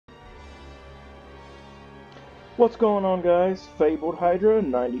What's going on, guys? Fabled Hydra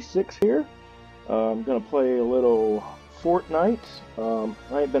 96 here. I'm gonna play a little Fortnite.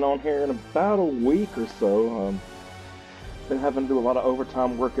 I ain't been on here in about a week or so. Been having to do a lot of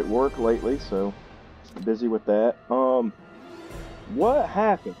overtime work at work lately, so busy with that. What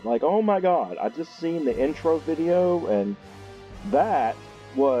happened? Like, oh my god, I just seen the intro video and that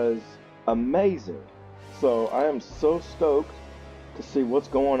was amazing. So I am so stoked to see what's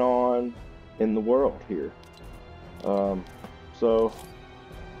going on in the world here. So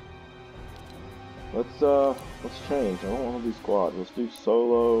let's change. I don't want to do squads. Let's do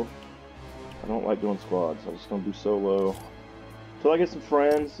solo. I don't like doing squads. I'm just gonna do solo. Till I get some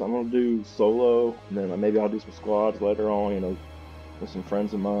friends, I'm gonna do solo, and then maybe I'll do some squads later on, you know, with some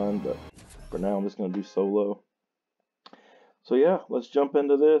friends of mine, but for now I'm just gonna do solo. So yeah, let's jump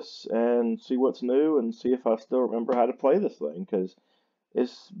into this and see what's new and see if I still remember how to play this thing, because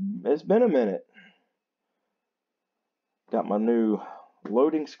it's been a minute. Got my new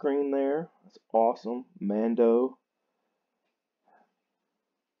loading screen there. That's awesome. Mando.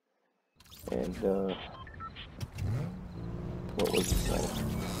 And what was his name?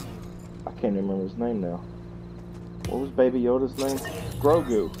 I can't even remember his name now. What was Baby Yoda's name?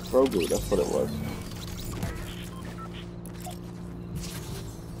 Grogu. Grogu, that's what it was.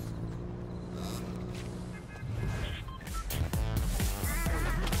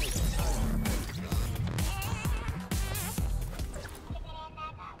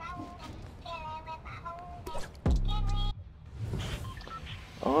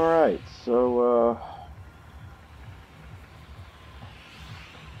 Alright, so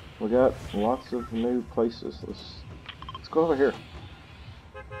we got lots of new places. Let's go over here.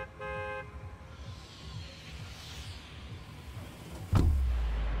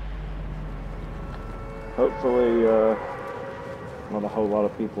 Hopefully not a whole lot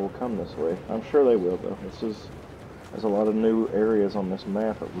of people will come this way. I'm sure they will though. There's a lot of new areas on this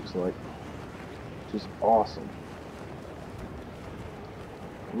map, it looks like. Which is awesome.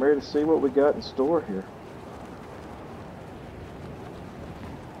 I'm ready to see what we got in store here.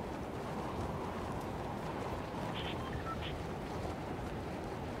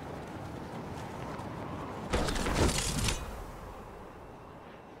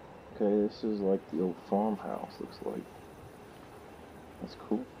 Okay, this is like the old farmhouse, looks like. That's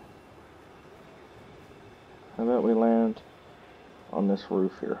cool. How about we land on this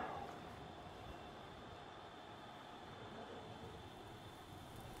roof here?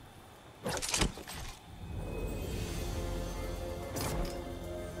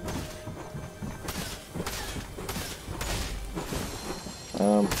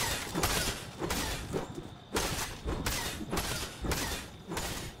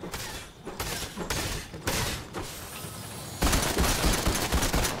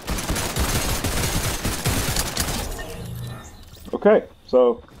 Okay,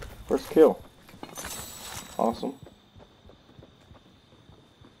 so first kill. Awesome.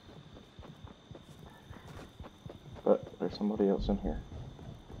 But there's somebody else in here.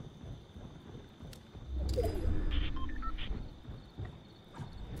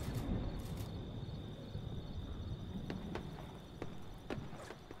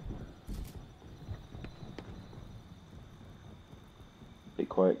 Be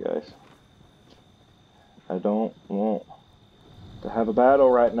quiet, guys. I don't want to have a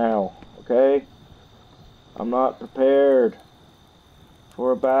battle right now, okay? I'm not prepared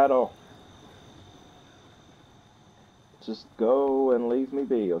for a battle. Just go and leave me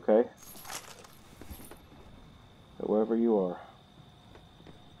be, okay? Whoever you are.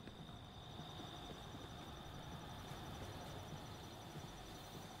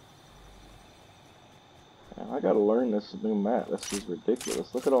 I gotta learn this new map. This is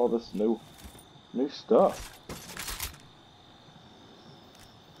ridiculous. Look at all this new stuff.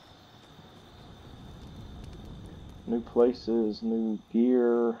 New places, new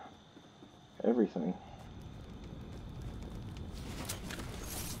gear, everything.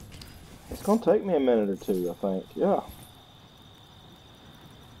 It's gonna take me a minute or two, I think. Yeah.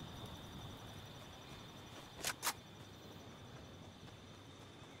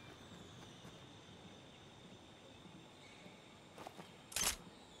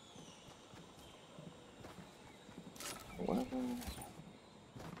 Weapons.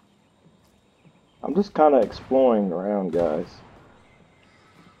 I'm just kind of exploring around, guys.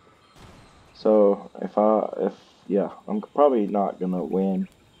 So yeah, I'm probably not gonna win,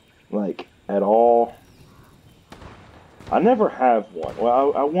 like, at all. I never have won.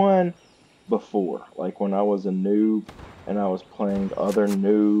 Well, I won before, like when I was a noob and I was playing other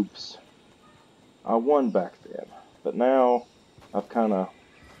noobs. I won back then, but now I've kind of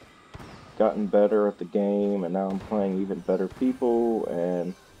gotten better at the game, and now I'm playing even better people,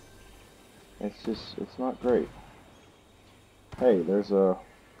 and it's not great. Hey, there's a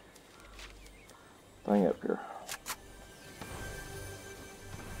thing up here.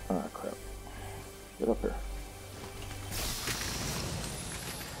 Ah, crap. Get up here.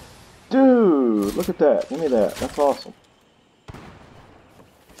 Dude, look at that. Give me that. That's awesome.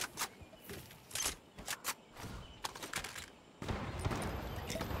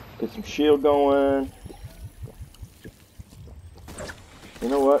 Get some shield going. You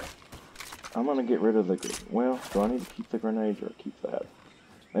know what? I'm gonna get rid of the... Well, do I need to keep the grenades or keep that?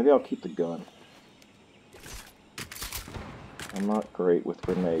 Maybe I'll keep the gun. I'm not great with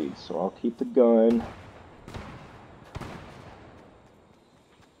grenades, so I'll keep the gun.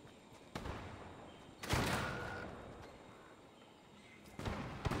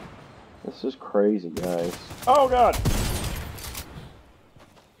 This is crazy, guys. Oh, God!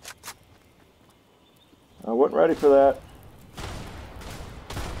 I wasn't ready for that.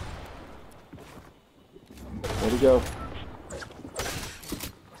 Where'd he go?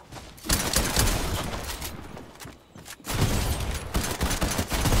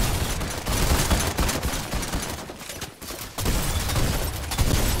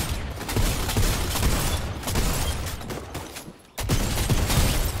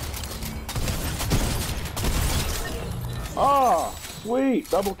 Ah, sweet,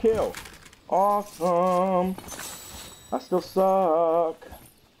 double kill. Awesome. I still suck.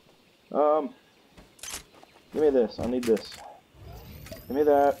 Give me this. I need this. Give me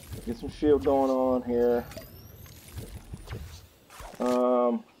that. Get some shield going on here.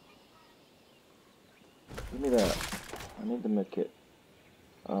 Give me that. I need the medkit.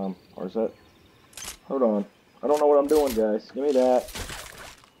 Or is that... Hold on. I don't know what I'm doing, guys. Give me that.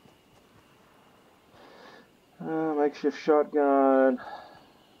 Makeshift shotgun.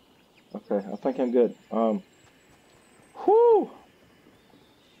 Okay, I think I'm good. Whew!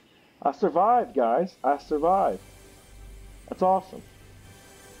 I survived, guys. I survived. That's awesome.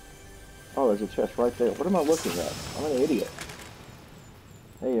 Oh, there's a chest right there. What am I looking at? I'm an idiot.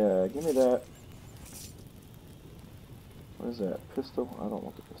 Hey, give me that. What is that? Pistol? I don't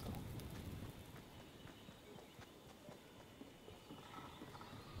want the pistol.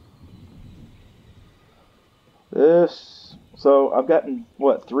 This... So, I've gotten,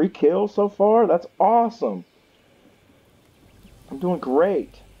 what, 3 kills so far? That's awesome. I'm doing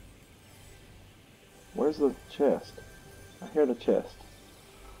great. Where's the chest? I hear the chest.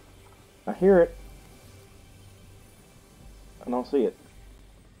 I hear it. I don't see it.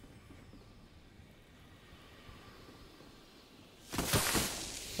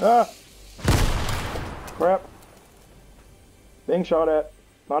 Ah! Crap. Being shot at.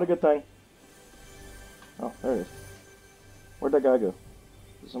 Not a good thing. Oh, there it is. Where'd that guy go?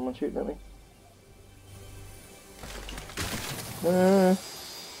 Is someone shooting at me?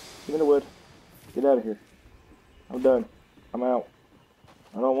 Give me the wood. Get out of here. I'm done. I'm out.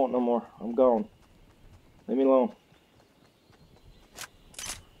 I don't want no more. I'm gone. Leave me alone.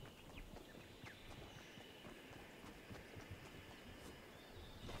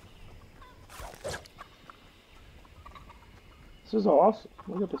 This is awesome.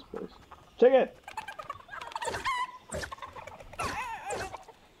 Look at this place. Chicken!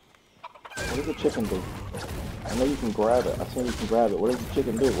 What does the chicken do? I know you can grab it. I seen you can grab it. What does the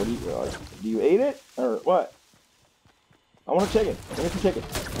chicken do? What do you eat it? Or what? I want a chicken. Give me some chicken.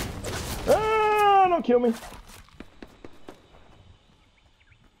 Ah, don't kill me.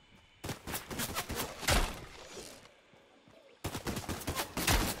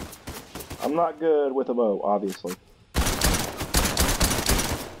 I'm not good with a bow, obviously.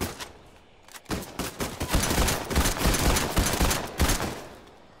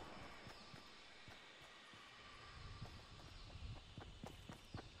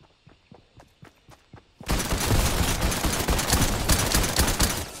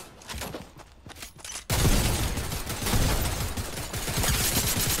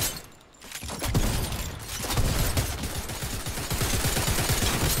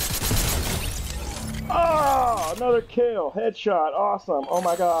 Another kill, headshot, awesome. Oh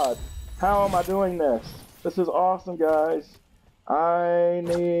my god, how am I doing this? This is awesome, guys. I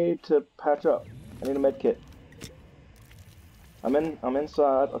need to patch up. I need a med kit. I'm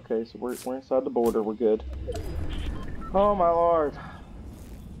inside. Okay, so we're inside the border. We're good. Oh my lord,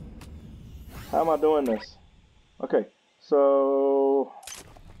 how am I doing this? Okay, so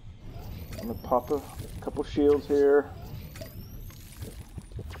I'm gonna pop a couple shields here.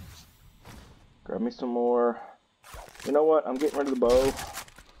 Grab me some more. You know what? I'm getting rid of the bow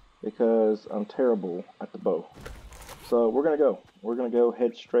because I'm terrible at the bow. So we're gonna go. we're going to go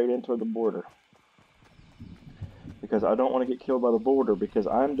head straight into the border. Because I don't want to get killed by the border because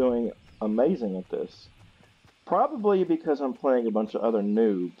I'm doing amazing at this. Probably because I'm playing a bunch of other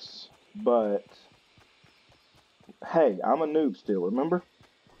noobs. But, hey, I'm a noob still, remember?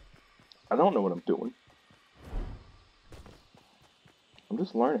 I don't know what I'm doing. I'm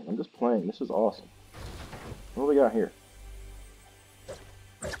just learning. I'm just playing. This is awesome. What do we got here?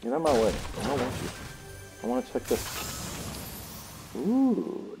 Get out of my way. I don't want you. I want to check this.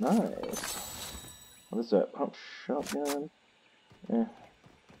 Ooh, nice. What is that? Pump shotgun? Eh.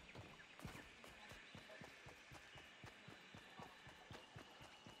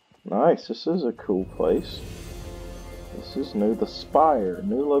 Nice. This is a cool place. This is new. The Spire.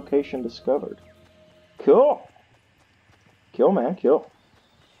 New location discovered. Cool. Kill, man. Kill.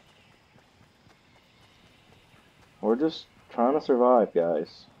 We're just trying to survive,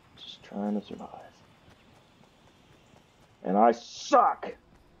 guys. Just trying to survive. And I suck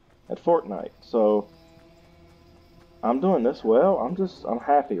at Fortnite, so I'm doing this well. I'm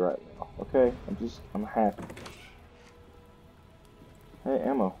happy right now. Okay? I'm happy. Hey,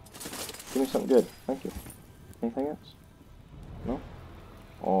 ammo. Give me something good. Thank you. Anything else? No?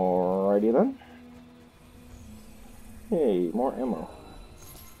 Alrighty then. Hey, more ammo.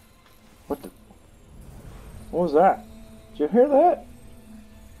 What the? What was that? Did you hear that?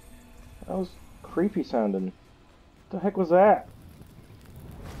 That was creepy sounding. What the heck was that?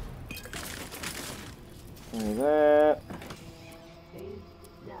 Give me that.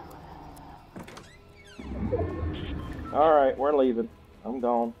 Alright, we're leaving. I'm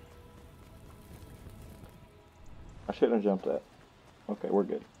gone. I shouldn't have jumped that. Okay, we're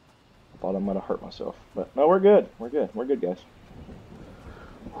good. I thought I might have hurt myself. But no, we're good. We're good. We're good, guys.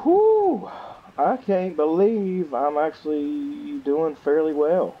 Whew! I can't believe I'm actually doing fairly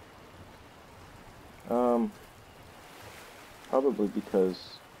well. Probably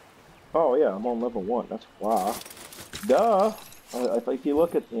because... Oh, yeah, I'm on level 1. That's why. Duh! If you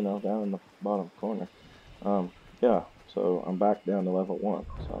look at, you know, down in the bottom corner. Yeah, so I'm back down to level 1.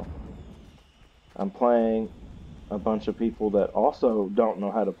 So I'm playing a bunch of people that also don't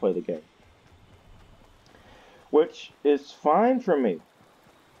know how to play the game. Which is fine for me.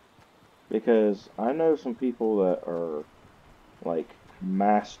 Because I know some people that are, like,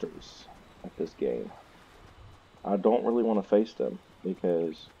 masters at this game. I don't really want to face them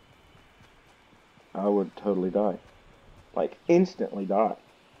because I would totally die. Like, instantly die.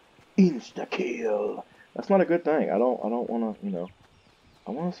 Insta-kill! That's not a good thing. I don't want to, you know,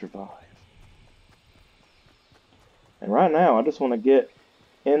 I want to survive. And right now, I just want to get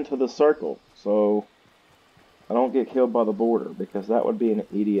into the circle so I don't get killed by the border because that would be an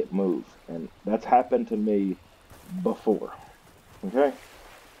idiot move. And that's happened to me before. Okay?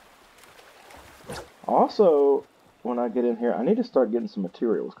 Also, when I get in here, I need to start getting some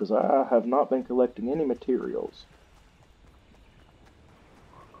materials because I have not been collecting any materials.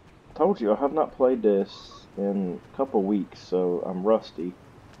 Told you, I have not played this in a couple weeks, so I'm rusty.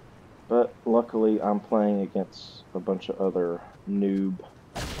 But luckily, I'm playing against a bunch of other noob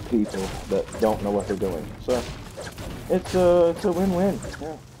people that don't know what they're doing. So, it's a win-win.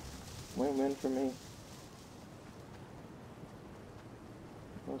 Yeah, win-win for me.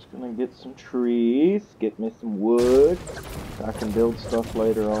 I'm just gonna get some trees, get me some wood. So I can build stuff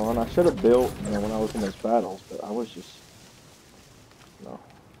later on. I should have built, you know, when I was in those battles, but I was just, no.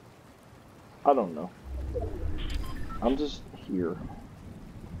 I don't know. I'm just here.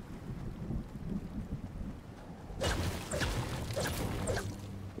 Get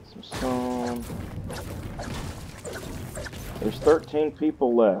some stone. There's 13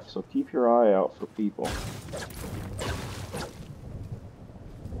 people left, so keep your eye out for people.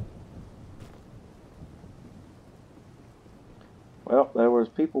 Well, there was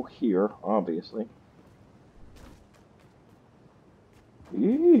people here, obviously.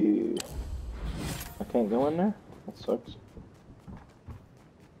 Eee. I can't go in there? That sucks.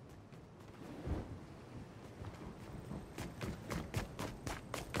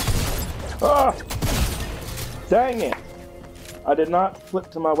 Ah! Dang it! I did not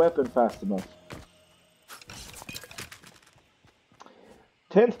flip to my weapon fast enough.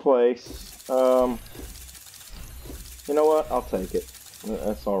 10th place. You know what? I'll take it.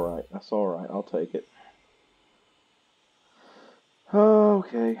 That's alright. That's alright. I'll take it.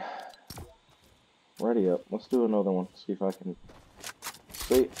 Okay. Ready up. Let's do another one. See if I can...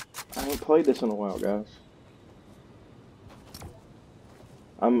 See, I ain't played this in a while, guys.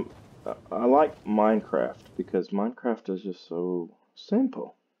 I like Minecraft because Minecraft is just so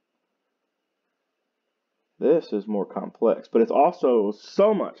simple. This is more complex, but it's also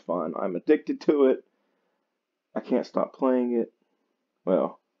so much fun. I'm addicted to it. I can't stop playing it.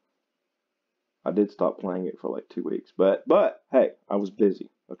 Well, I did stop playing it for like 2 weeks, but hey, I was busy.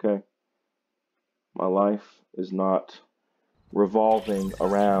 Okay, my life is not revolving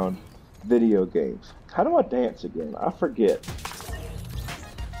around video games. How do I dance again? I forget.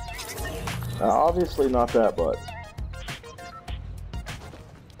 Obviously not that button.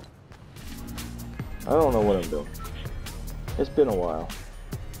 I don't know what I'm doing. It's been a while.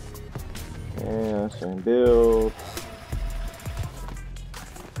 Yeah, same build.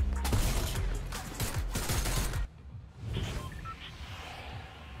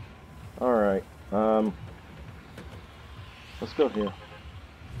 Alright, let's go here.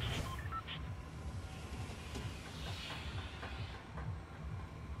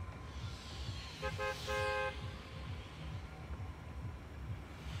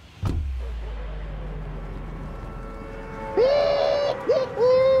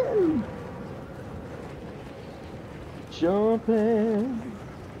 Jumping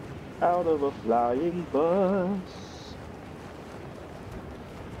out of a flying bus.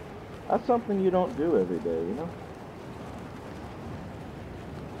 That's something you don't do every day, you know?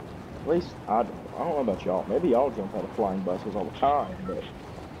 At least I don't. I don't know about y'all. Maybe y'all jump out of flying buses all the time, but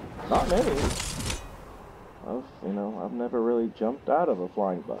not me. I've never really jumped out of a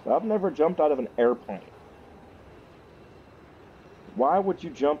flying bus. I've never jumped out of an airplane. Why would you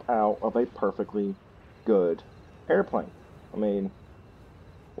jump out of a perfectly good airplane? I mean,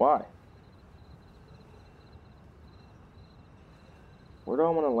 why? Where do I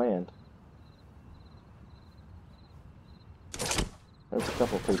want to land? There's a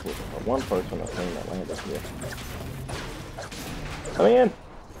couple people, or one person I've seen that landed here. Come in!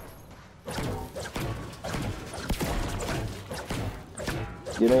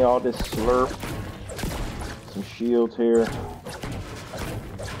 Give me all this slurp. Some shields here.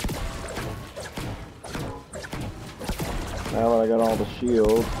 Now that I got all the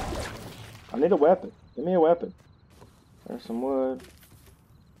shields, I need a weapon. Give me a weapon. There's some wood.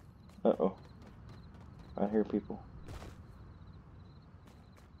 Uh-oh. I hear people.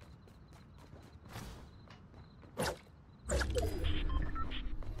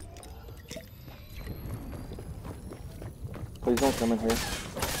 Please don't come in here.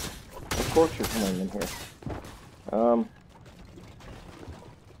 Of course you're coming in here.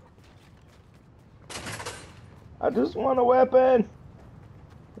 I just want a weapon!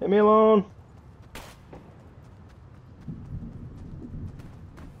 Leave me alone!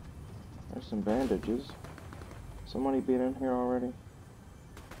 There's some bandages. Somebody been in here already?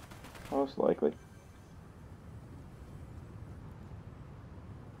 Most likely.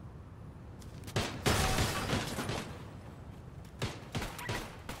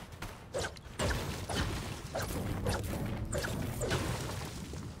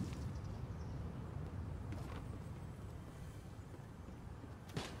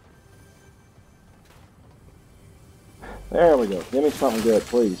 There we go. Give me something good,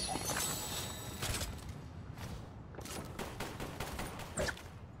 please.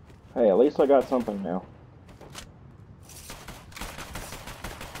 Hey, at least I got something now.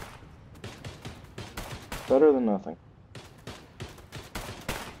 Better than nothing.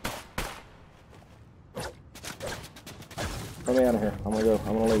 Let me out of here. I'm gonna go.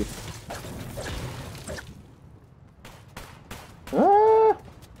 I'm gonna leave. Ah!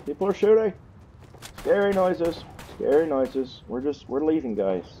 People are shooting. Scary noises. Scary noises. We're leaving,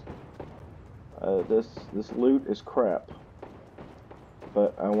 guys. This loot is crap.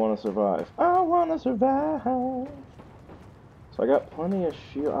 But I want to survive. I want to survive. So I got plenty of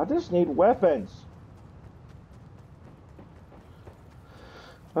shield. I just need weapons.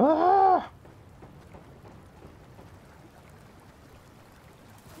 Ah!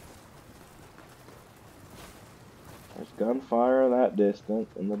 There's gunfire that distance,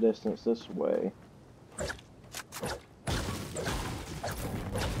 in the distance this way.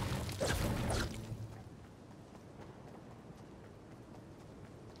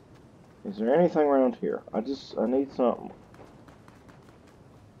 Is there anything around here? I need something.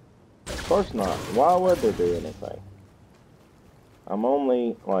 Of course not. Why would there be anything? I'm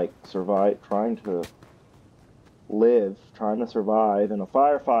only, like, trying to survive in a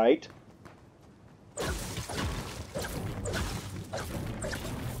firefight.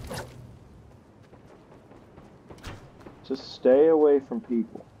 Just stay away from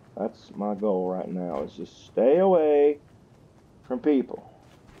people. That's my goal right now, is just stay away from people.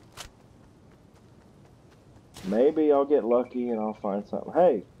 Maybe I'll get lucky and I'll find something.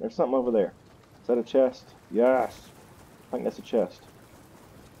 Hey, there's something over there. Is that a chest? Yes. I think that's a chest.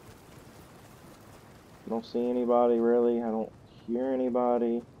 I don't see anybody really. I don't hear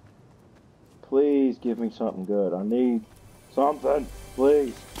anybody. Please give me something good. I need Something,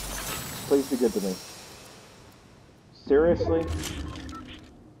 please. Please be good to me. Seriously?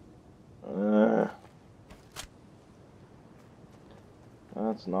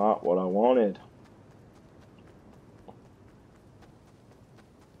 That's not what I wanted.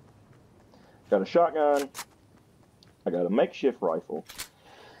 Got a shotgun. I got a makeshift rifle.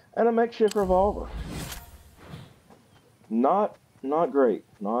 And a makeshift revolver. Not great.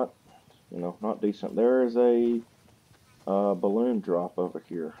 Not, not decent. There is a balloon drop over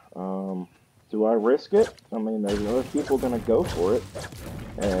here. Do I risk it? I mean, there's other people gonna go for it.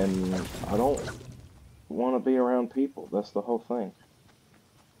 And I don't want to be around people. That's the whole thing.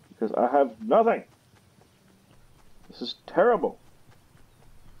 Because I have nothing. This is terrible.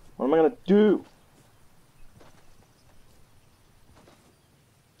 What am I gonna do?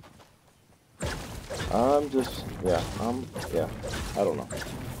 I don't know.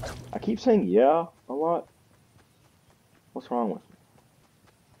 I keep saying yeah a lot. What's wrong with me?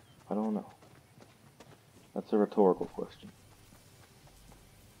 I don't know. That's a rhetorical question.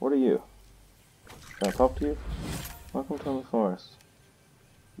 What are you? Can I talk to you? Welcome to the forest.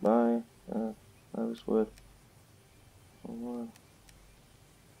 Bye. I just would.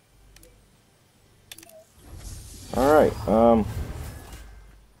 Alright,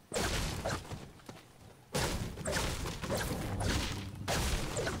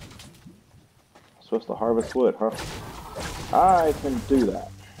 supposed to harvest wood, huh? I can do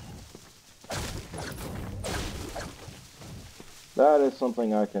that. That is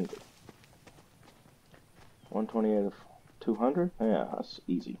something I can do. 128 of 200? Yeah, that's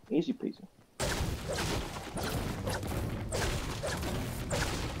easy. Easy peasy.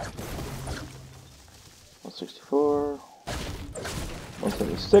 $164.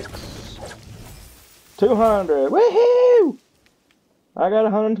 176. 200. Woohoo! I got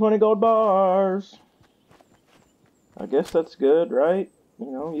 120 gold bars. I guess that's good, right?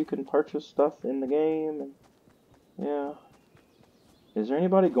 You can purchase stuff in the game, and yeah. Is there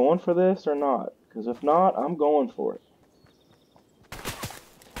anybody going for this or not? Because if not, I'm going for it.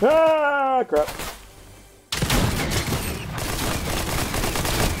 Ah, crap.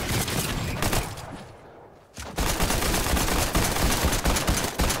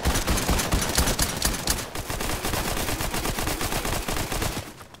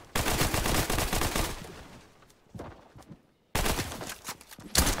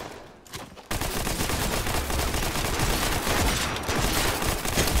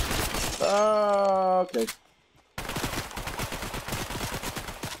 Okay.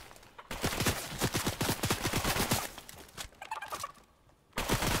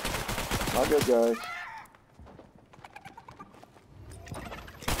 Not good, guys.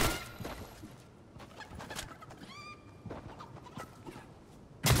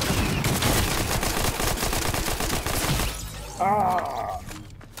 Ah!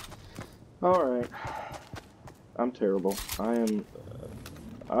 Alright. I'm terrible. I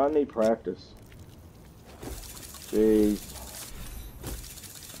need practice. Jeez.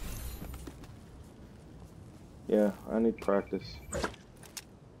 Yeah, I need practice.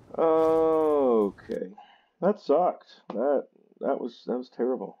 Okay. That sucked. That was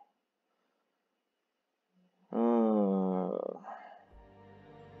terrible.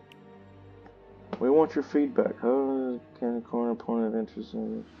 We want your feedback. How can a corner point of interest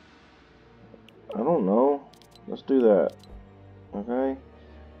in? I don't know. Let's do that. Okay.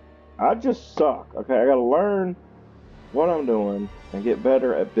 I just suck. Okay, I gotta learn what I'm doing and get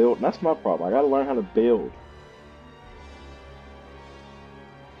better at building. That's my problem. I gotta learn how to build.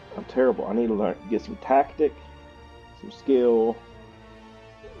 I'm terrible. I need to get some tactic, some skill,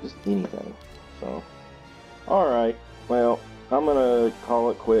 just anything. So, alright. Well, I'm gonna call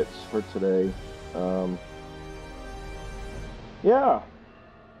it quits for today. Yeah.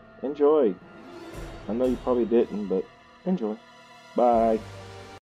 Enjoy. I know you probably didn't, but enjoy. Bye.